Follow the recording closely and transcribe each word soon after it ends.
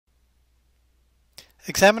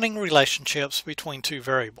Examining relationships between two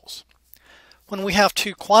variables. When we have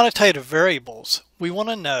two quantitative variables, we want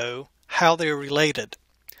to know how they are related.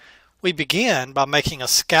 We begin by making a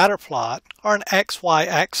scatter plot or an XY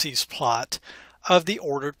axis plot of the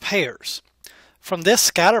ordered pairs. From this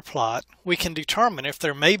scatter plot, we can determine if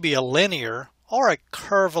there may be a linear or a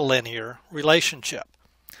curvilinear relationship.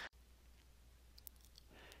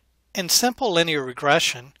 In simple linear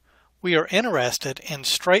regression, we are interested in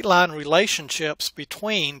straight line relationships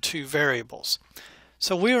between two variables.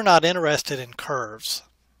 So we are not interested in curves.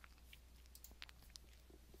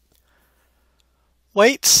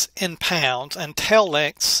 Weights in pounds and tail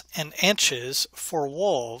lengths in inches for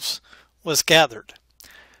wolves was gathered.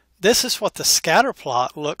 This is what the scatter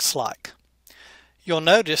plot looks like. You'll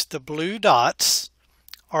notice the blue dots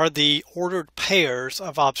are the ordered pairs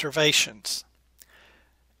of observations.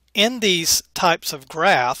 In these types of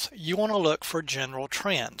graphs, you want to look for general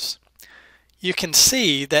trends. You can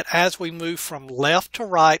see that as we move from left to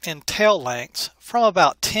right in tail lengths from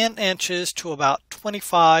about 10 inches to about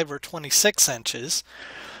 25 or 26 inches,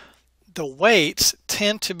 the weights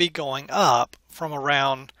tend to be going up from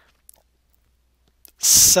around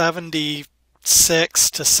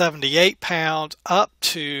 76 to 78 pounds up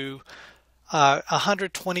to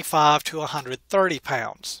 125 to 130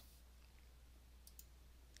 pounds.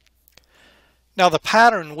 Now the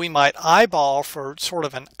pattern we might eyeball for sort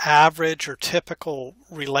of an average or typical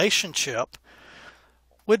relationship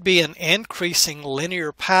would be an increasing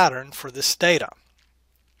linear pattern for this data.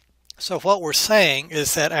 So what we're saying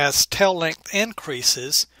is that as tail length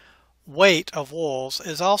increases, weight of wolves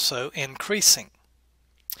is also increasing.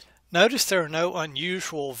 Notice there are no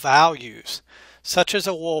unusual values, such as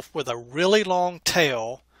a wolf with a really long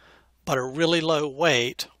tail but a really low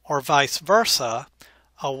weight, or vice versa,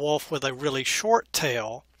 a wolf with a really short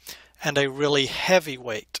tail and a really heavy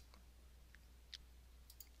weight.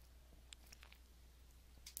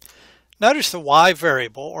 Notice the y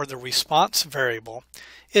variable, or the response variable,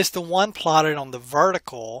 is the one plotted on the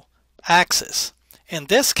vertical axis. In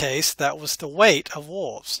this case, that was the weight of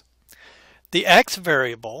wolves. The x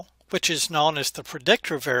variable, which is known as the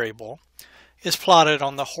predictor variable, is plotted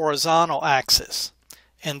on the horizontal axis.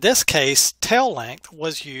 In this case, tail length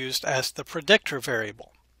was used as the predictor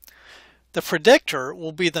variable. The predictor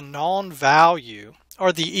will be the known value,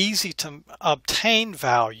 or the easy to obtain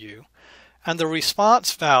value, and the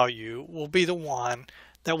response value will be the one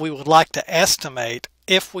that we would like to estimate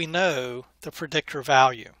if we know the predictor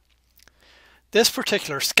value. This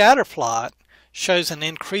particular scatter plot shows an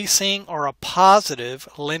increasing or a positive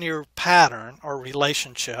linear pattern or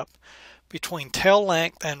relationship between tail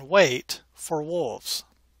length and weight for wolves.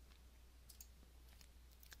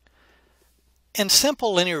 In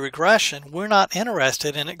simple linear regression, we're not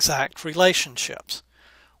interested in exact relationships.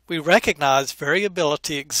 We recognize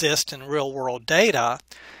variability exists in real-world data,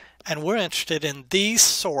 and we're interested in these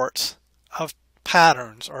sorts of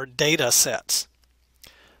patterns or data sets.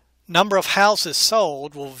 Number of houses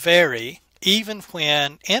sold will vary even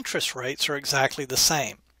when interest rates are exactly the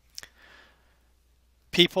same.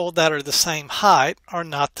 People that are the same height are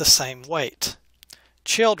not the same weight.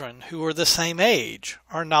 Children who are the same age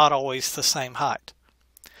are not always the same height.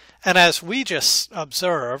 And as we just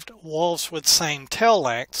observed, wolves with same tail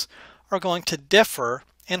lengths are going to differ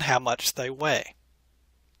in how much they weigh.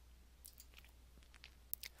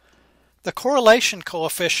 The correlation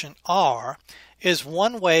coefficient R is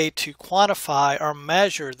one way to quantify or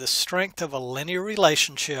measure the strength of a linear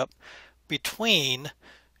relationship between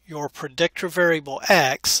your predictor variable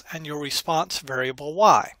X and your response variable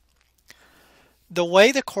Y. The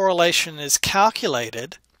way the correlation is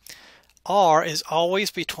calculated, R is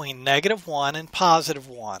always between -1 and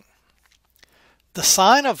 +1. The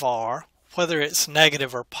sign of R, whether it's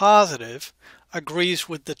negative or positive, agrees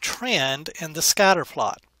with the trend in the scatter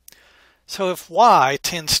plot. So if Y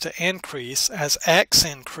tends to increase as X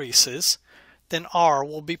increases, then R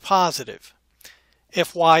will be positive.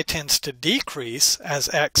 If Y tends to decrease as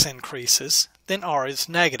X increases, then R is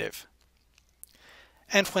negative.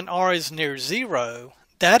 And when R is near 0,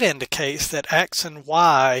 that indicates that X and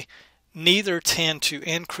Y neither tend to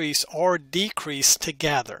increase or decrease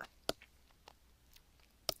together.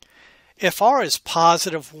 If R is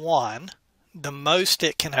 +1, the most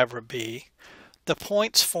it can ever be, the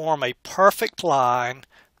points form a perfect line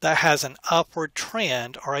that has an upward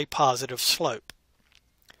trend or a positive slope.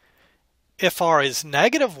 If R is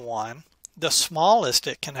 -1, the smallest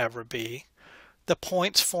it can ever be, the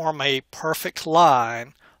points form a perfect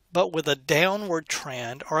line but with a downward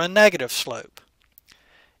trend or a negative slope.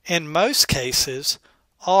 In most cases,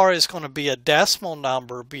 R is going to be a decimal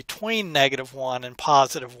number between -1 and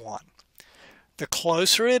 +1. The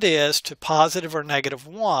closer it is to positive or negative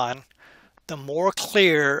 1, the more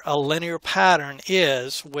clear a linear pattern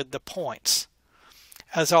is with the points.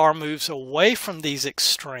 As R moves away from these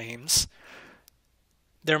extremes,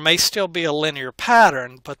 there may still be a linear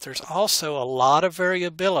pattern, but there's also a lot of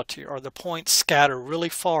variability, or the points scatter really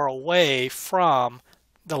far away from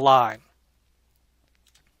the line.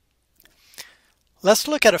 Let's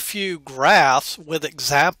look at a few graphs with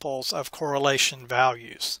examples of correlation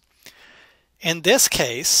values. In this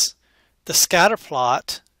case, the scatter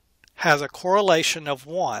plot has a correlation of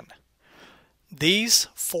 1. These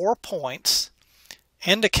 4 points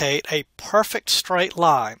indicate a perfect straight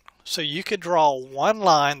line. So you could draw one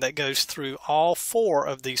line that goes through all 4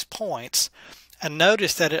 of these points, and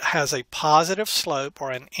notice that it has a positive slope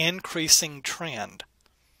or an increasing trend.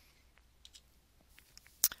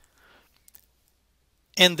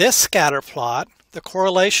 In this scatter plot, the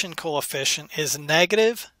correlation coefficient is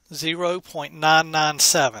negative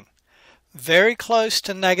 0.997, very close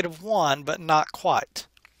to negative 1, but not quite.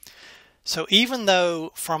 So even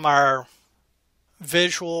though from our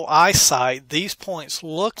visual eyesight these points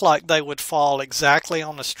look like they would fall exactly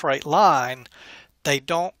on a straight line, they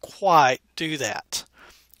don't quite do that.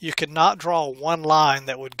 You could not draw one line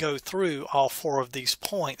that would go through all 4 of these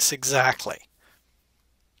points exactly.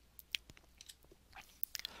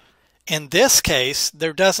 In this case,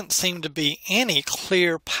 there doesn't seem to be any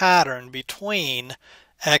clear pattern between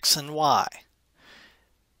X and Y.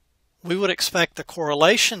 We would expect the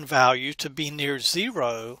correlation value to be near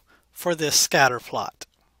 0 for this scatter plot.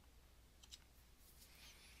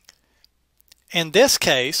 In this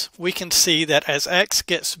case, we can see that as X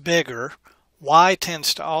gets bigger, Y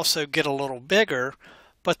tends to also get a little bigger,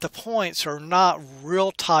 but the points are not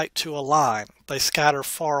real tight to a line. They scatter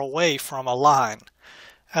far away from a line.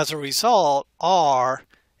 As a result, R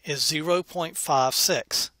is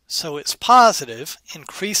 0.56. So it's positive,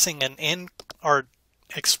 increasing or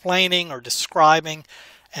explaining or describing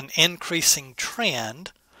an increasing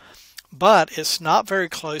trend, but it's not very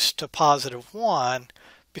close to positive 1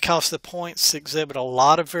 because the points exhibit a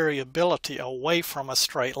lot of variability away from a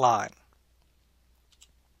straight line.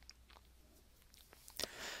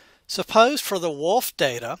 Suppose for the Wolf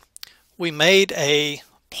data, we made a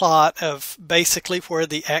plot of basically where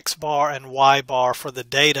the X bar and Y bar for the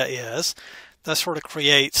data is. That sort of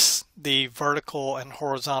creates the vertical and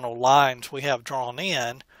horizontal lines we have drawn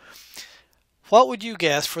in. What would you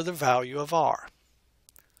guess for the value of R?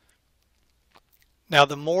 Now,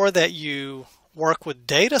 the more that you work with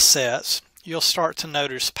data sets, you'll start to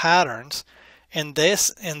notice patterns. In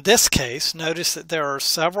this case, notice that there are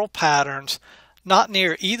several patterns not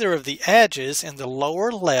near either of the edges in the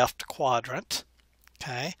lower left quadrant,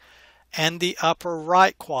 okay, and the upper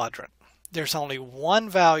right quadrant. There's only one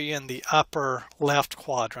value in the upper left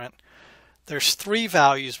quadrant. There's 3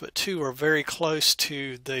 values, but 2 are very close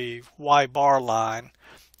to the Y bar line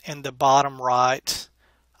in the bottom right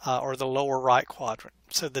or the lower right quadrant.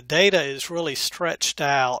 So the data is really stretched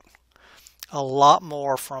out a lot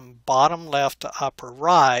more from bottom left to upper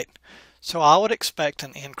right. So I would expect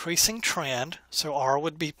an increasing trend, so R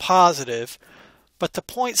would be positive, but the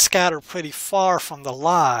points scatter pretty far from the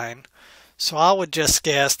line, so I would just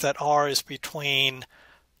guess that R is between,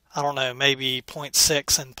 I don't know, maybe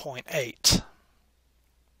 0.6 and 0.8.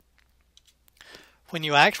 When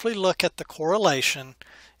you actually look at the correlation,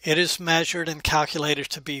 it is measured and calculated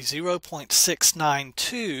to be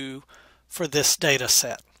 0.692 for this data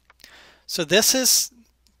set. So this is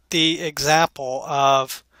the example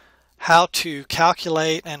of how to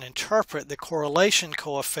calculate and interpret the correlation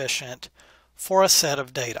coefficient for a set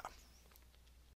of data.